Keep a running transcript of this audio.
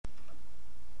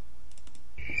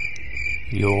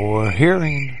You're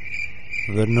hearing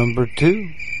the number 2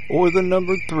 or the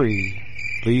number 3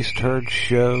 least heard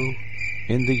show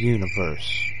in the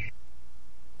universe.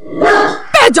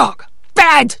 Bad dog!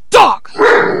 Bad dog!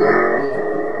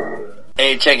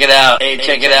 Hey, check it out. Hey,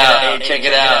 check it out. Hey, check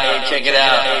it out. Hey, check it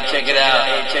out. Hey, check it out.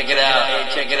 Hey, check it out. Hey,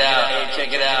 check it out. Hey,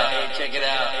 check it out. Hey, check it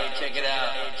out. Hey, check it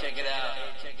out. Hey, check it out.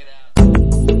 Hey, check it out.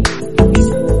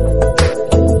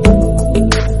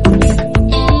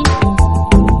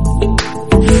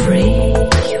 Free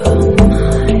your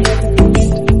mind.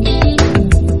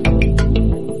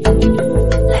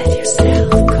 Let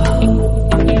yourself go.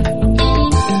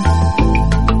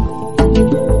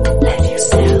 Let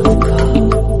yourself go.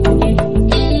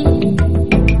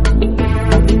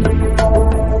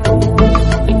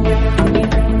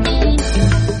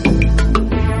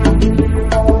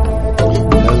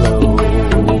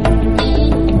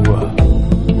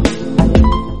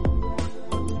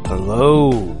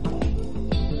 Hello.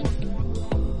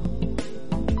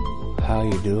 How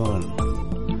you doing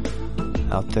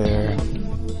out there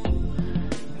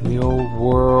in the old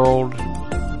world?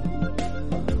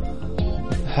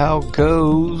 How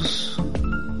goes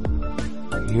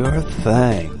your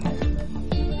thing?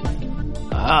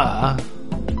 I'm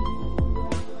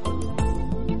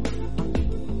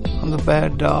the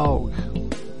bad dog.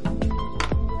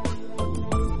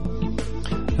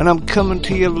 And I'm coming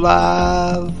to you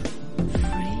live,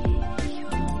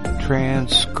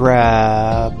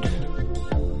 transcribed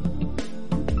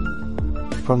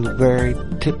from the very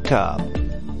tip top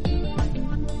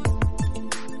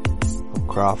of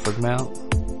Crawford Mountain.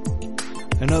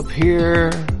 And up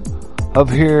here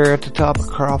at the top of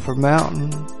Crawford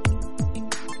Mountain,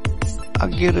 I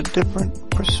get a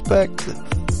different perspective.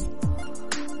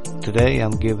 Today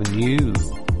I'm giving you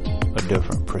a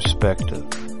different perspective.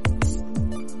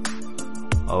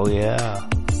 Oh yeah.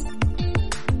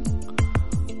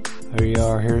 There you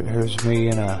are. Here's me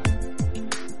in a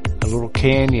little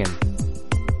canyon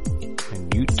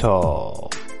in Utah.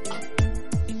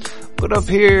 But up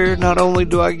here, not only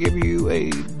do I give you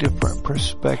a different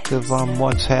perspective on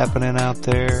what's happening out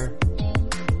there,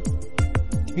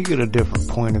 you get a different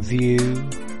point of view.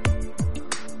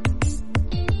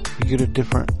 You get a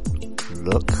different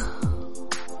look.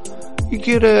 You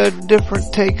get a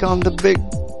different take on the big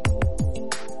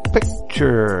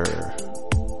picture.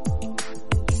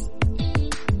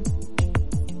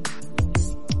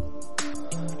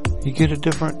 You get a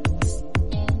different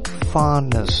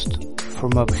fondness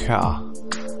from up here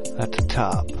at the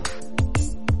top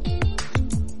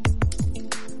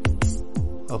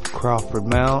of Crawford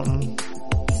Mountain.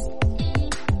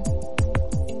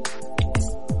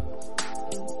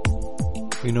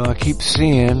 You know, I keep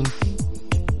seeing,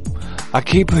 I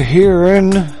keep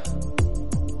hearing,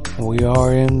 we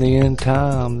are in the end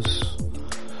times.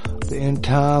 The end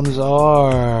times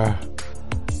are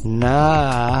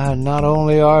nigh. Not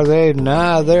only are they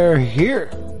nigh, they're here.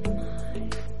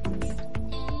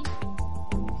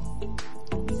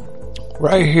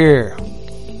 Right here.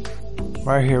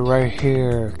 Right here, right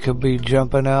here. Could be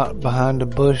jumping out behind a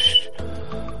bush.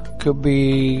 Could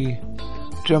be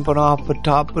jumping off the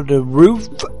top of the roof.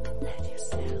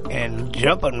 And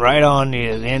jumping right on the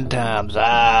end times.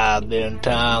 The end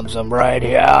times, I'm right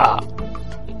here.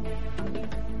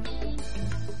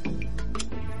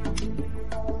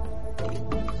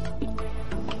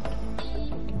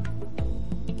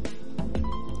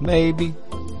 Maybe.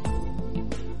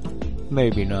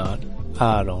 Maybe not.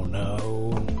 I don't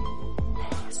know.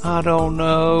 I don't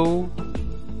know.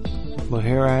 But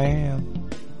here I am.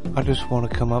 I just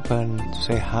want to come up and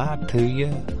say hi to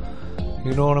you.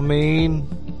 You know what I mean?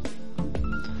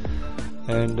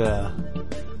 And,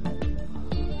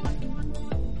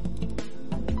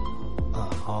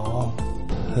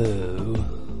 poo.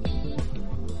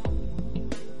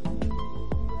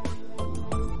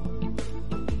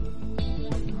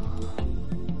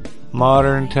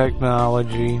 Modern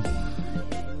technology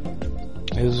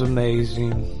is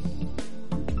amazing.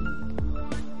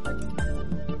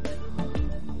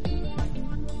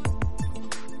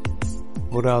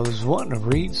 But I was wanting to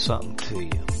read something to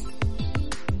you.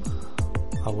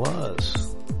 I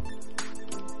was.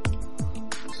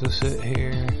 Is this it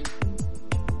here?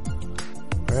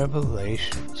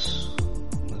 Revelations.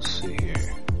 Let's see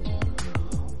here.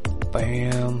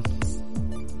 Bam.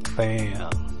 Bam.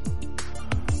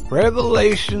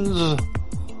 Revelations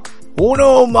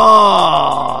uno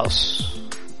más.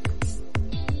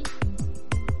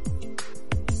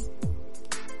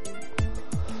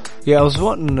 Yeah, I was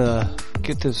wanting to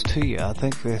get this to you. I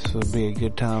think this would be a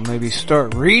good time. Maybe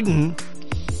start reading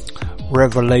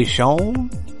Revelation.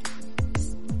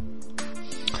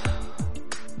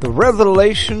 The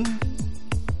revelation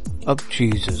of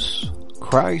Jesus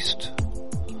Christ,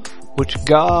 which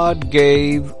God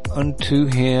gave unto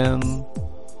him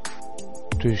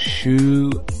to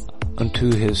shew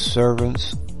unto his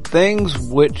servants things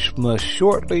which must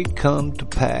shortly come to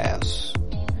pass.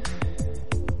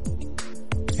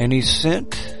 And he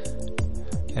sent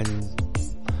and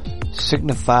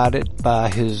signified it by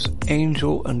his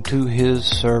angel unto his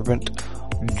servant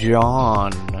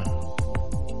John,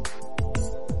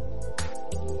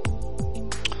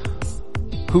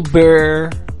 who bear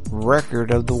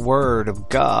record of the word of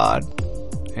God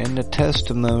and the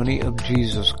testimony of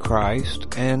Jesus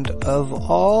Christ and of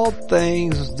all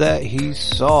things that he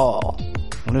saw.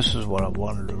 And this is what I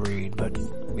wanted to read, but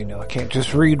I can't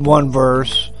just read one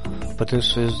verse, but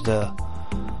this is the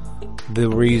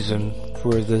reason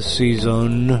for this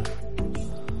season.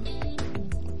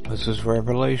 This is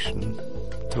Revelation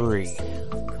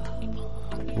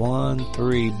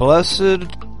 3:1-3. Blessed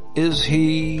is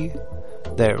he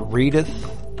that readeth,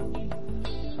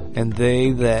 and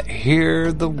they that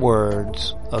hear the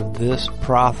words of this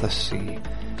prophecy,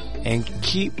 and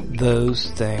keep those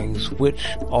things which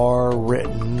are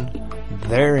written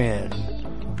therein,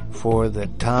 for the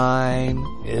time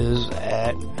is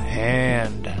at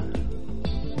hand.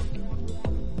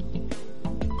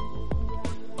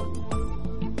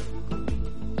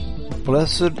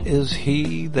 Blessed is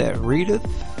he that readeth,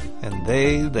 and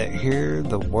they that hear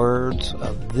the words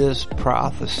of this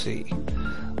prophecy,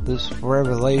 this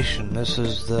revelation. This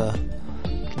is the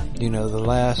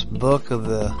last book of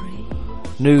the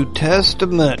New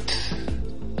Testament.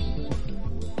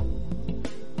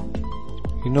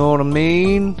 You know what I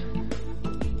mean?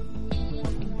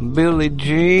 Billie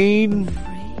Jean.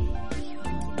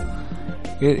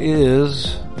 It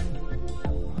is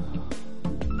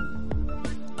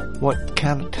what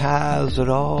kind of ties it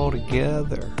all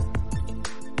together.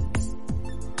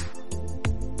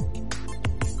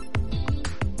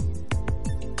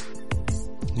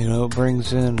 It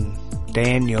brings in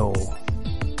Daniel.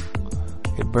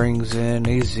 It brings in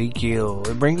Ezekiel.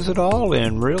 It brings it all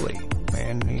in, really,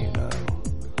 man,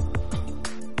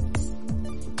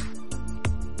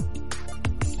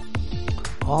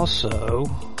 Also,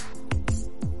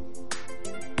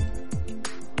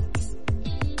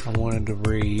 I wanted to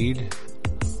read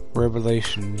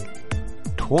Revelation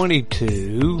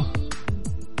 22.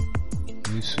 Let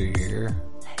me see here.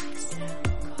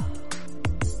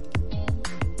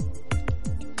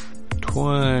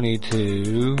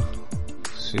 22.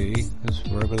 See, this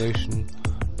is Revelation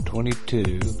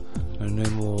 22, and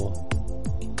then we'll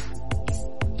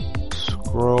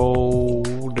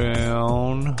scroll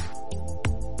down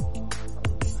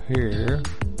here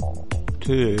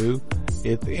to,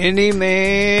 if any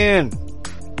man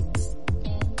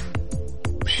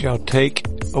shall take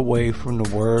away from the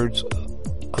words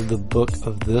of the book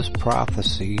of this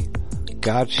prophecy,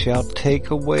 God shall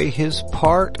take away his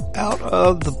part out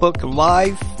of the book of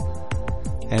life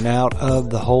and out of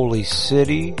the holy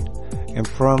city and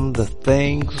from the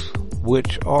things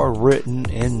which are written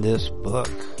in this book.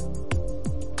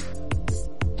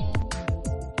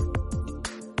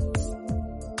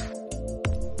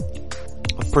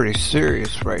 Pretty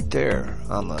serious right there,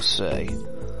 I must say.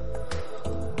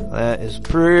 That is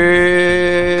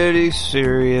pretty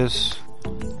serious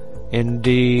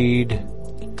indeed.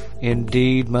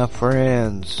 Indeed, my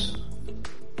friends.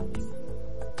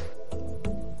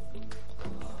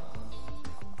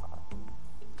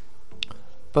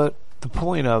 But the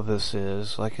point of this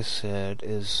is, like I said,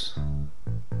 is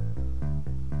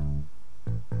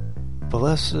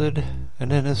blessed,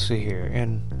 and then let's see here,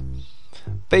 in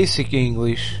basic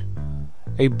English,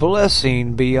 a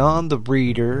blessing beyond the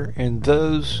reader and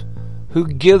those who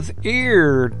give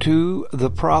ear to the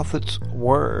prophet's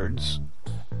words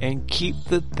and keep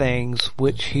the things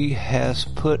which he has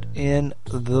put in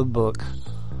the book,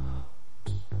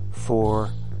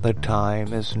 for the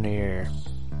time is near.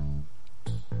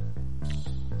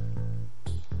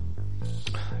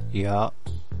 Yeah,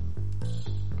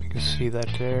 you can see that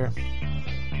there.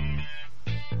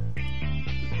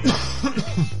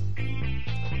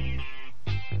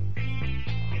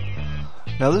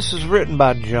 Now this is written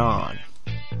by John.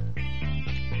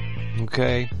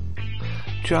 Okay?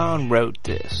 John wrote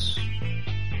this.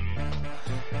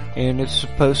 And it's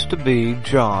supposed to be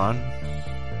John,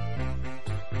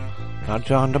 not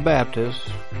John the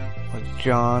Baptist, but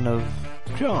John of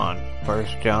John. 1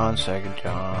 John, 2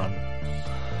 John,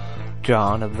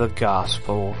 John of the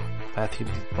Gospel, Matthew,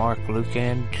 Mark, Luke,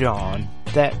 and John.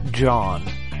 That John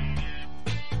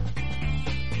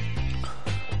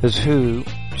is who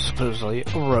supposedly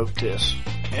wrote this.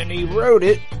 And he wrote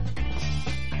it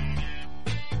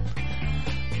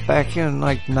back in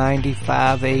like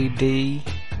 95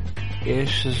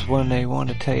 AD-ish is when they want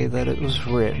to tell you that it was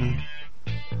written.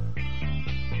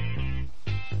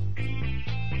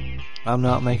 I'm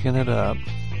not making it up.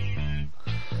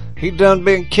 He done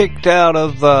been kicked out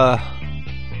of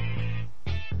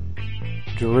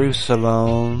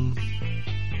Jerusalem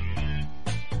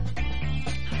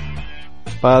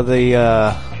by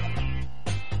the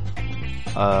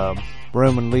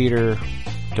Roman leader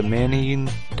Dominion.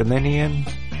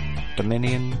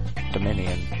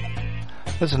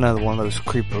 That's another one of those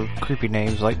creepy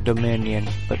names like Dominion,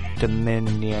 but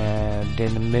Dominion.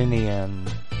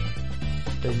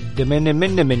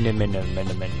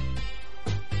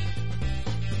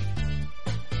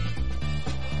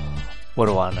 What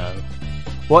do I know?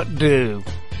 What do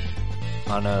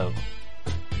I know?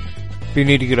 If you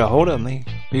need to get a hold of me,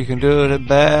 you can do it at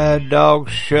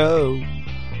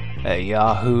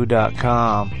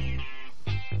baddogshow@yahoo.com.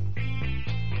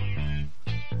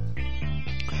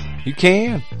 You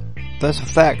can. That's a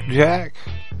fact, Jack.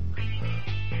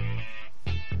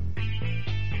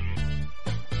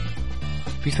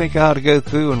 If you think I ought to go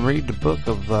through and read the book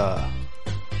of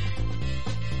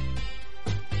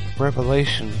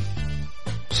Revelation,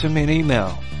 send me an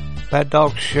email.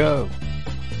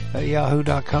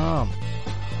 baddogshow@yahoo.com.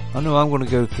 I know I'm going to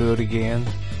go through it again.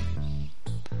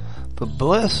 But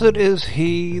blessed is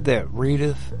he that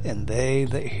readeth, and they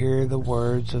that hear the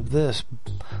words of this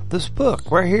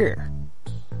book right here.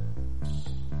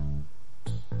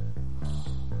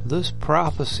 This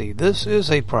prophecy. This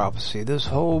is a prophecy. This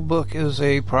whole book is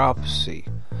a prophecy.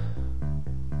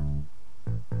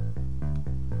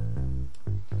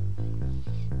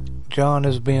 John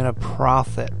is being a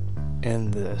prophet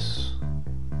in this.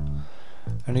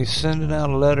 And he's sending out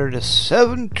a letter to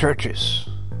 7 churches.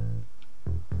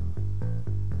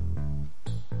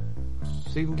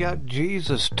 It's even got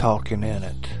Jesus talking in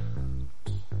it.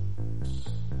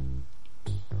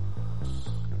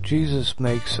 Jesus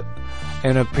makes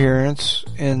an appearance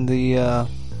in the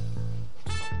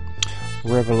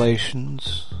Revelation,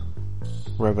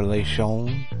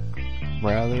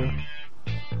 rather.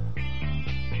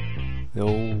 The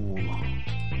old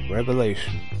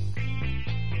Revelation.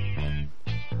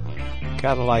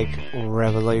 Gotta like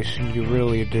Revelation, you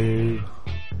really do.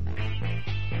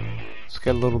 It's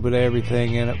got a little bit of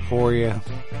everything in it for you.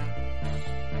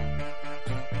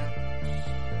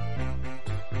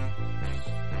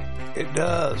 It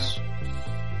does.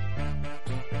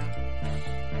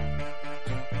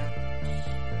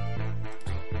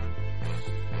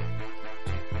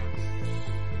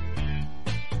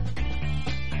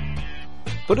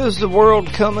 But is the world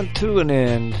coming to an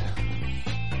end?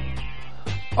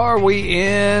 Are we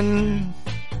in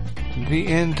the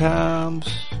end times?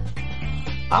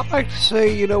 I like to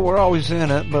say, we're always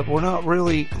in it, but we're not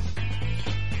really.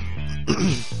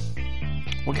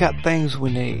 We got things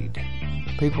we need.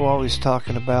 People are always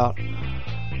talking about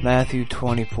Matthew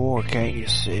 24. Can't you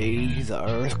see the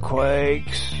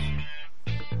earthquakes?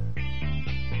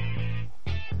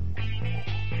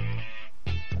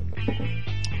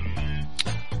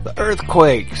 The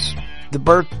earthquakes, the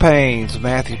birth pains,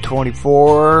 Matthew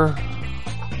 24,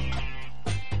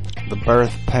 the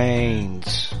birth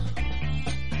pains.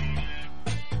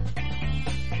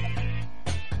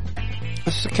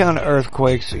 It's the kind of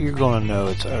earthquakes that you're going to know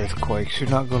it's earthquakes. You're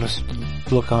not going to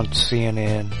look on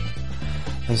CNN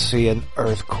and see an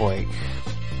earthquake.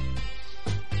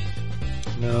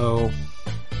 No.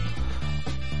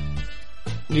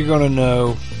 You're going to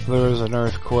know there was an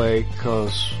earthquake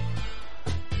because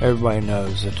everybody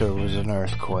knows that there was an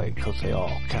earthquake because they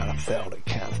all kind of felt it,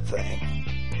 kind of thing.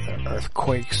 The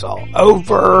earthquake's all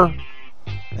over,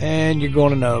 and you're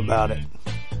going to know about it.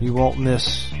 You won't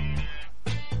miss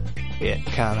it,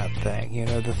 kind of thing.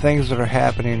 The things that are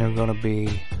happening are going to be,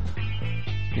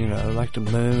 like the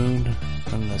moon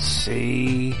and the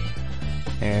sea,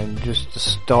 and just the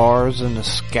stars in the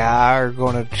sky are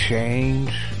going to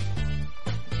change.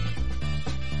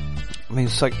 I mean,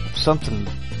 it's like something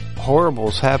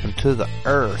horrible's happened to the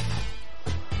earth,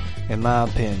 in my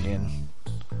opinion.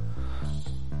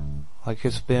 Like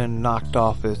it's been knocked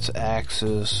off its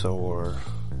axis or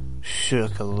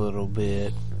shook a little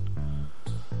bit.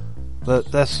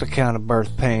 But that's the kind of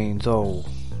birth pains old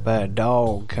bad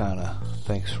dog kind of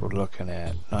thinks we're looking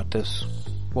at. Not this,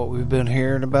 what we've been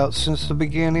hearing about since the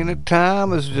beginning of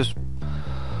time is just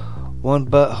one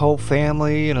butthole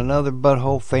family and another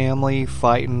butthole family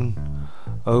fighting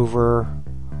over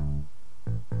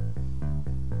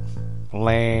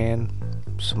land.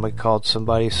 Somebody called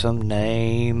somebody some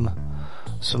name.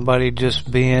 Somebody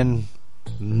just being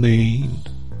mean.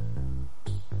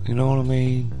 You know what I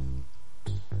mean?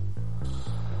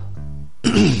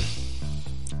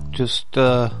 Just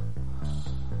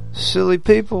silly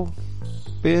people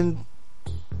being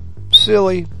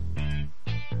silly.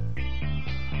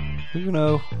 You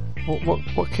know,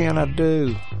 what can I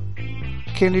do?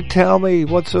 Can you tell me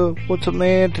what's a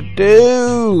man to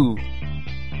do?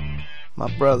 My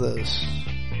brothers,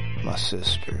 my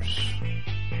sisters,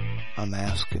 I'm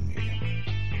asking you,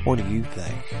 what do you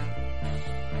think?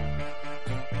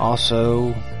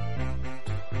 Also,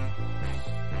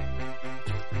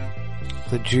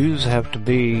 the Jews have to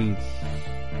be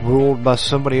ruled by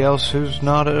somebody else who's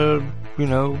not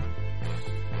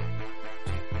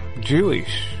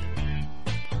Jewish.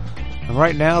 And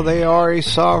right now they are a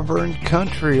sovereign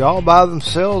country all by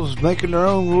themselves, making their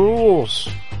own rules.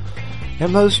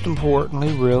 And most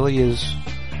importantly, really, is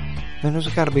then there's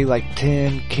got to be like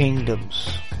 10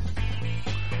 kingdoms.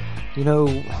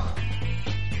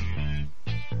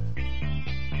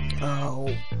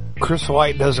 Chris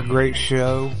White does a great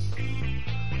show.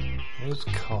 It's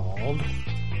called,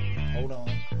 hold on.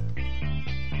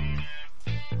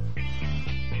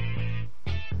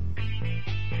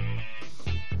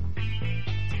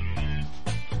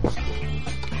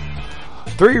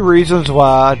 Three reasons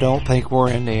why I don't think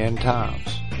we're in the end times.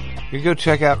 You go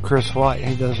check out Chris White.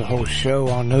 He does a whole show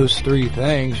on those three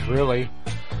things, really.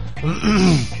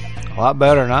 A lot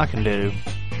better than I can do.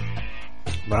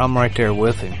 But I'm right there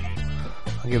with him.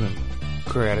 I'll give him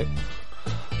credit.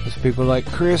 There's people like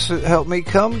Chris that help me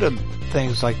come to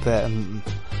things like that and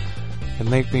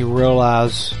make me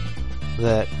realize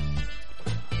that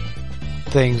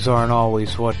things aren't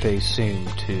always what they seem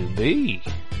to be,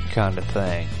 kind of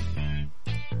thing.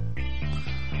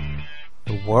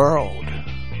 The world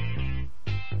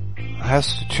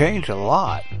has to change a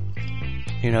lot.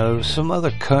 Some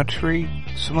other country,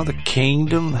 some other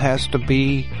kingdom has to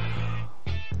be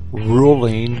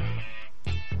ruling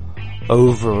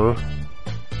over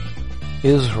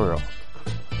Israel.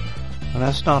 And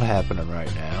that's not happening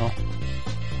right now.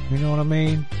 You know what I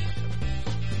mean?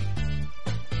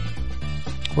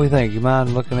 What do you think? You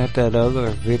mind looking at that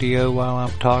other video while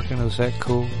I'm talking? Is that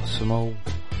cool? Some old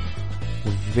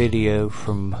video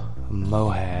from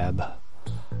Moab,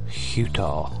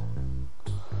 Utah.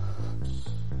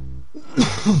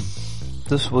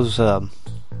 This was a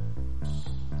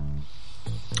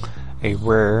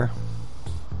rare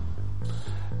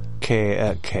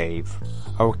cave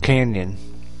or canyon.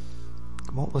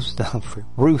 What was that?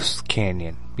 Ruth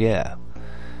Canyon. Yeah,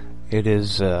 it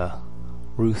is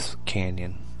Ruth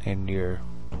Canyon, and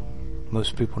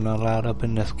most people not allowed up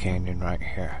in this canyon right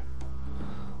here.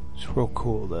 It's real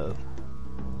cool though.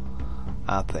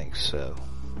 I think so.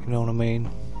 You know what I mean?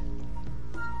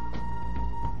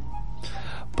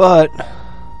 But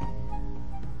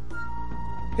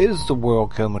is the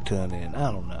world coming to an end?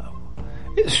 I don't know.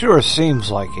 It sure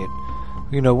seems like it.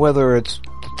 Whether it's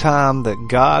the time that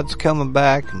God's coming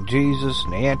back and Jesus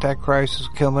and the Antichrist is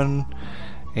coming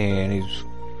and he's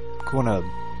going to,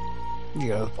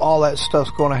 all that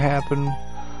stuff's going to happen.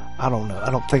 I don't know. I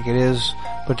don't think it is.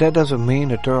 But that doesn't mean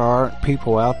that there aren't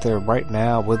people out there right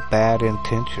now with bad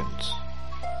intentions.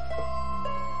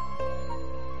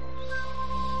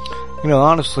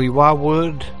 Honestly, why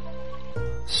would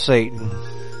Satan,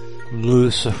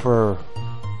 Lucifer,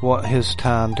 want his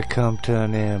time to come to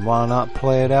an end? Why not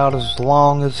play it out as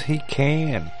long as he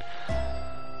can?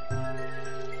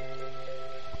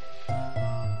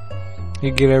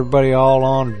 You get everybody all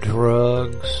on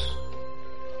drugs,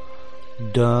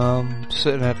 dumb,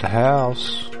 sitting at the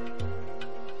house.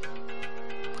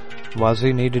 Why does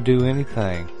he need to do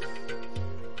anything?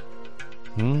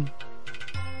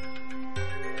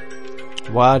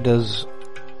 Why does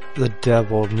the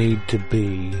devil need to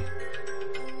be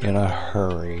in a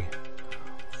hurry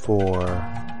for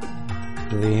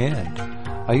the end?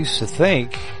 I used to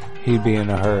think he'd be in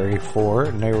a hurry for it,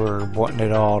 and they were wanting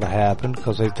it all to happen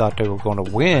because they thought they were going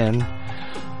to win.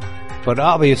 But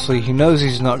obviously he knows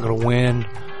he's not going to win,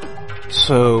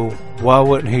 so why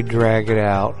wouldn't he drag it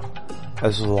out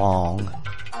as long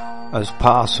as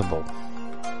possible?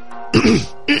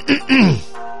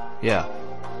 Yeah,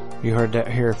 you heard that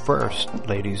here first,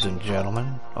 ladies and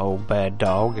gentlemen. Old Bad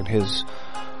Dog and his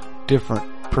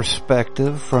different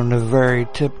perspective from the very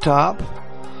tip top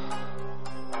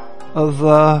of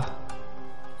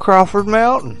Crawford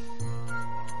Mountain.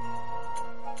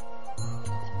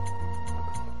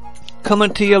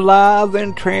 Coming to you live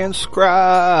and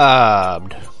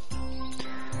transcribed.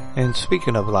 And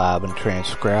speaking of live and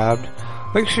transcribed,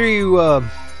 make sure you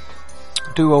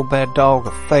do Old Bad Dog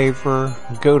a favor,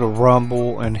 go to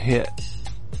Rumble and hit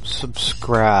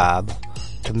subscribe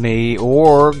to me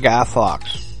or Guy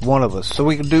Fox, one of us, so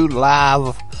we can do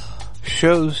live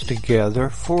shows together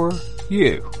for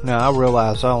you. Now, I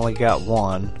realize I only got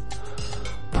one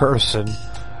person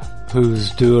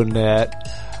who's doing that,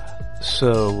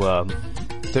 so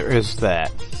there is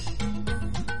that.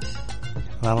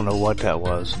 I don't know what that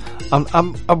was.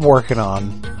 I'm working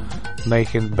on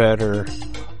making better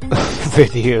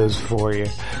videos for you.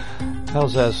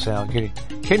 How's that sound?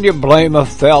 Can you blame a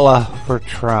fella for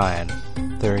trying?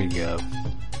 There you go.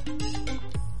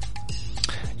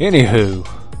 Anywho,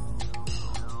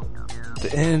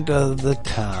 the end of the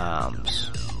times.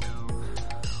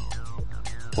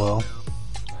 Well,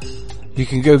 you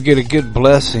can go get a good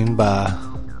blessing by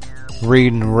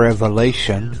reading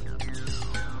Revelation.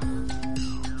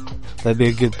 That'd be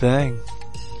a good thing.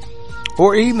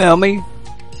 Or email me,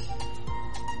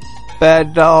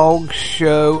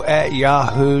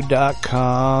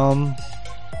 baddogshow@yahoo.com,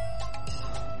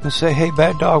 and say, hey,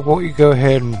 Bad Dog, won't you go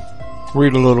ahead and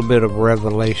read a little bit of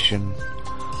Revelation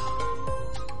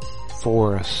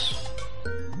for us?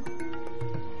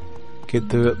 Get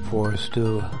through it for us.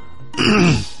 Do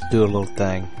a little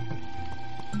thing.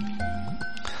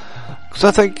 Because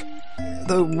I think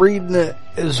the reading it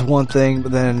is one thing,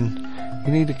 but then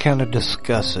you need to kind of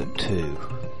discuss it too.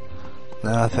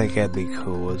 And I think that'd be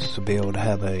cool, is to be able to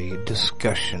have a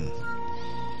discussion.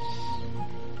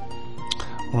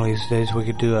 One of these days we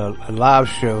could do a live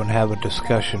show and have a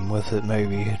discussion with it.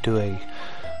 Maybe do a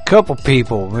couple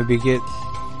people. Maybe get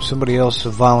somebody else to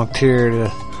volunteer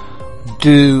to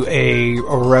do a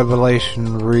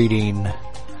Revelation reading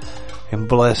and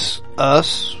bless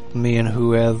us, me and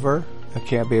whoever. That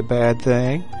can't be a bad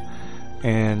thing.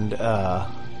 And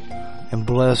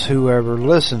bless whoever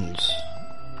listens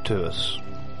to us.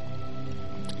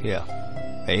 Yeah.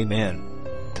 Amen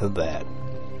to that.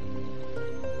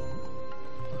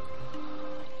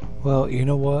 Well, you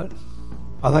know what?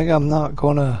 I think I'm not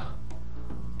gonna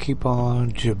keep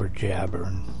on jibber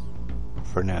jabbering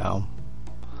for now.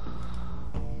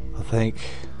 I think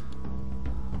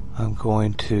I'm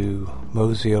going to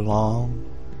mosey along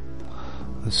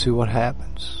and see what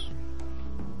happens.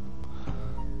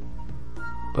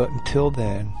 But until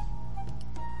then,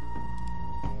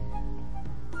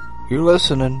 you're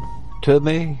listening to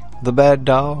me, the Bad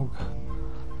Dog.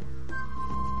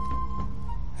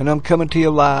 And I'm coming to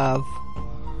you live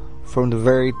from the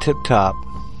very tip top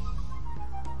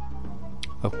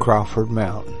of Crawford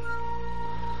Mountain.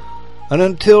 And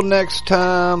until next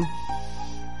time,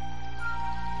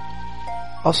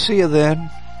 I'll see you then.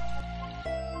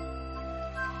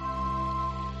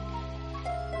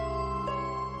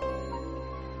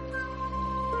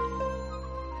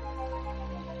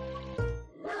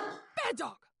 Bad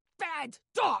dog! Bad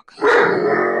dog!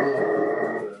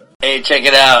 Hey, check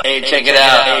it out. Hey, check it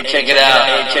out. Hey, check it out.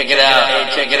 Hey, check it out. Hey,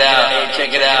 check it out. Hey,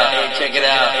 check it out. Hey, check it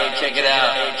out. Hey, check it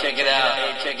out. Hey, check it out.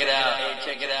 Hey, check it out. Hey,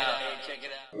 check it out. Hey, check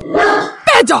it out.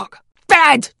 Bad dog!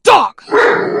 Bad dog!